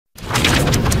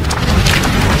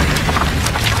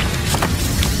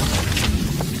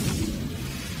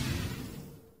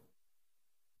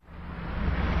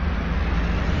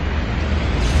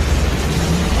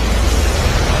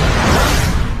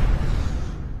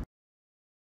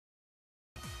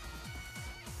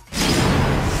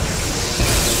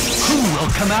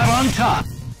come out on top.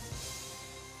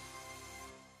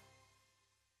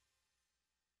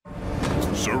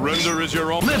 Surrender is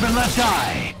your own. Live and let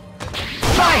die.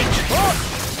 Fight!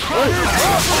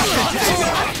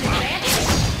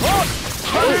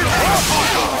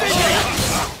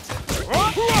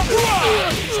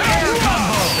 Air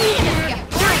combo!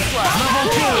 Level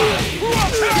 2!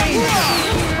 Danger!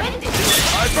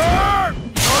 Viper!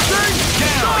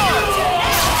 Down!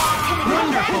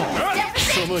 Wonderful!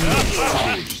 X-Factor!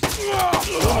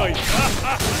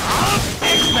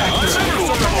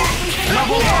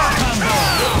 Level 4 combo!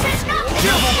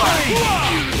 Level 3!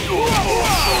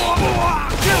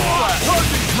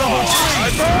 Level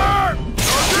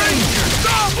 3!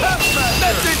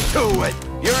 That's it to it!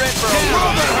 You're in for a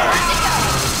world of hurt!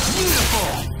 Beautiful!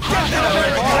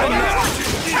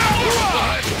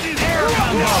 Air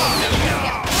combo!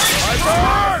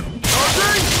 Viper!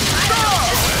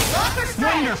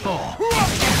 Wonderful!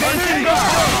 Advancing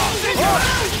guard!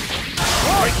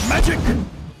 Great magic!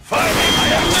 Fighting!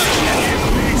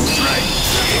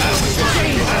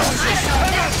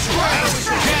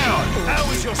 Down! How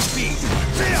is your speed?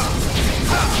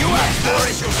 You asked for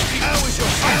it! How is your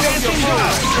speed? Advancing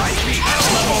guard!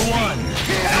 Level 1!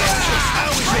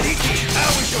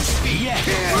 How is your speed? Yes!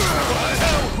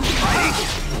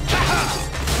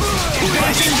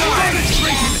 Advancing guard!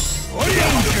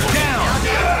 Danger! Down!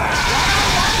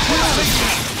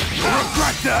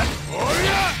 Regret that!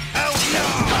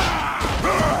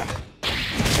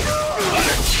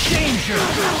 Danger!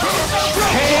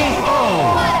 KO!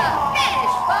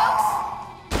 Finish, folks!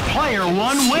 Player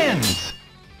 1 wins!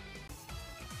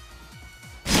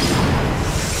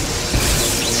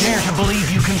 Dare to believe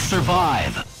you can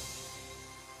survive.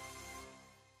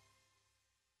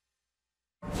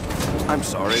 I'm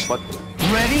sorry, but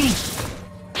Ready?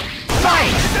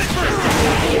 Fight!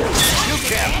 you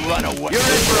can't run away. You're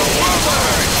in for a world of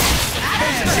hurt.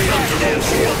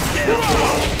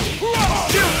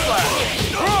 Shield flash.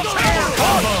 Air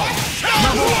combo!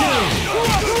 Level 2!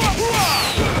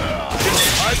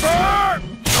 Viper!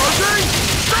 Charging!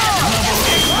 Level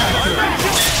X-Factor!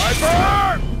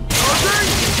 Viper! Charging!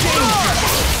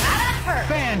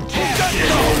 Fantastic!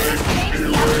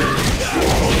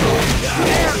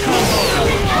 Air combo!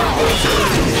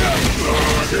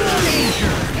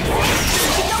 Danger!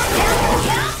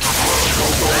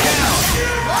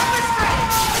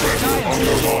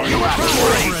 You have to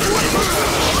break!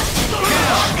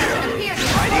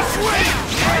 Mighty swing!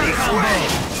 Mighty swing!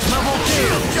 Level 2!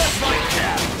 Just like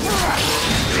that!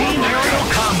 Team aerial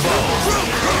combo!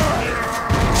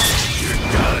 You're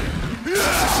done!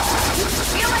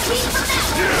 Feel the heat from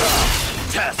that!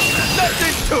 Test!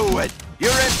 Nothing to it!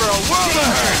 You're in for a world of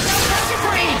hurt!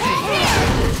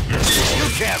 You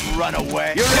can't run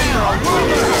away! You're in for a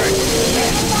world of hurt!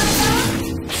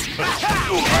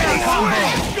 Mighty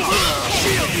swing!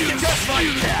 Shield you! Just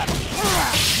like that!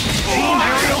 Team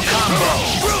aerial combo!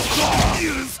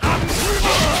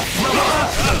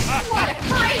 What a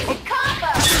crazy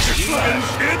combo!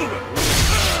 Handle it!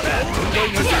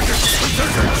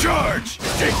 Charge!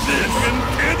 Take this! Handle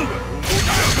it! Handle it!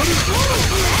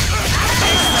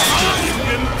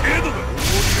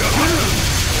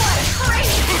 What a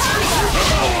crazy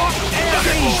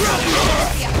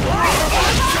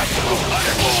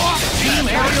Team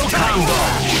aerial combo!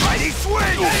 Mighty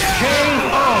swing!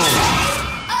 KO!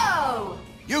 Oh!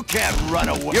 You can't run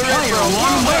away! You're in Player for a 1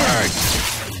 world of wins! hurt!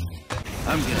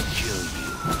 I'm gonna kill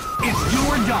you. It's do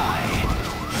or die!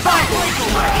 Fight!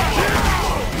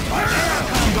 Air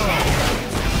combo!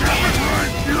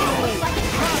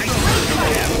 You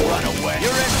can't run away!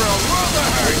 You're in for a world of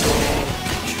hurt!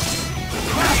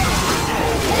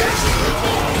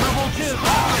 Level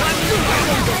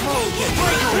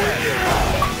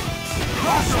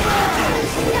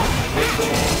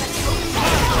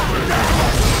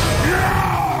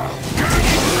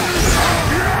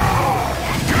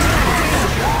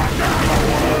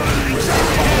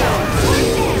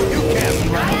You can't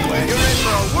run away! You're in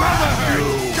for a world of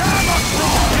hurt!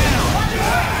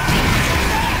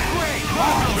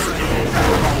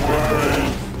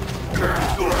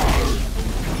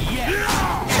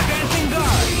 Advancing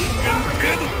guard!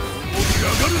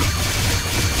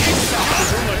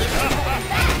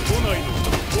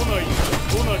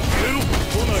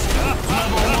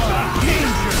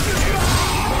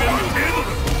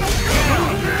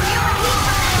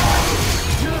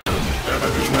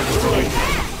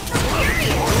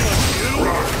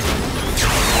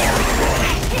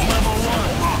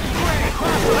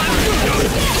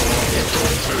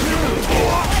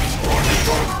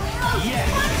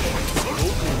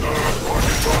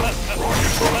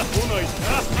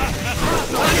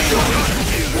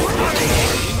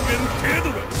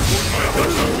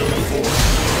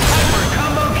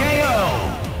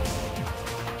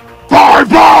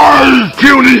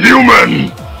 puny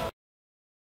human!